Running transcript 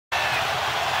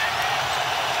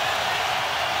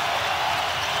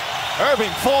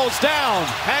Irving falls down,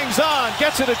 hangs on,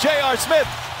 gets it to J.R. Smith.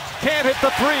 Can't hit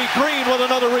the three. Green with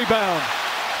another rebound.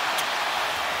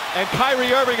 And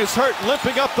Kyrie Irving is hurt,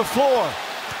 limping up the floor.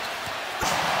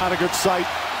 Not a good sight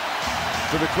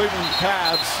for the Cleveland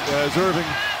Cavs as Irving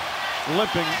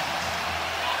limping,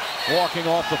 walking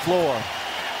off the floor.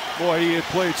 Boy, he had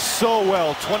played so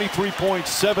well. 23 points,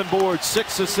 7 boards,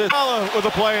 6 assists. With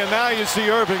a play, and now you see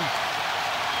Irving,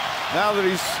 now that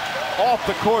he's off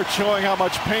the court, showing how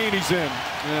much pain he's in.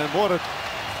 And what a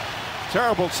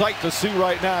terrible sight to see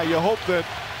right now. You hope that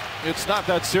it's not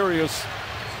that serious.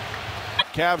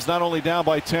 Cavs not only down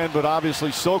by 10, but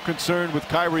obviously so concerned with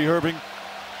Kyrie Irving,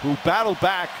 who battled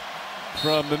back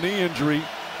from the knee injury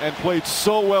and played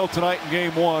so well tonight in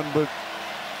game 1, but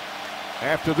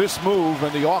after this move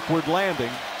and the awkward landing,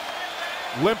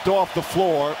 limped off the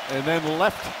floor and then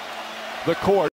left the court.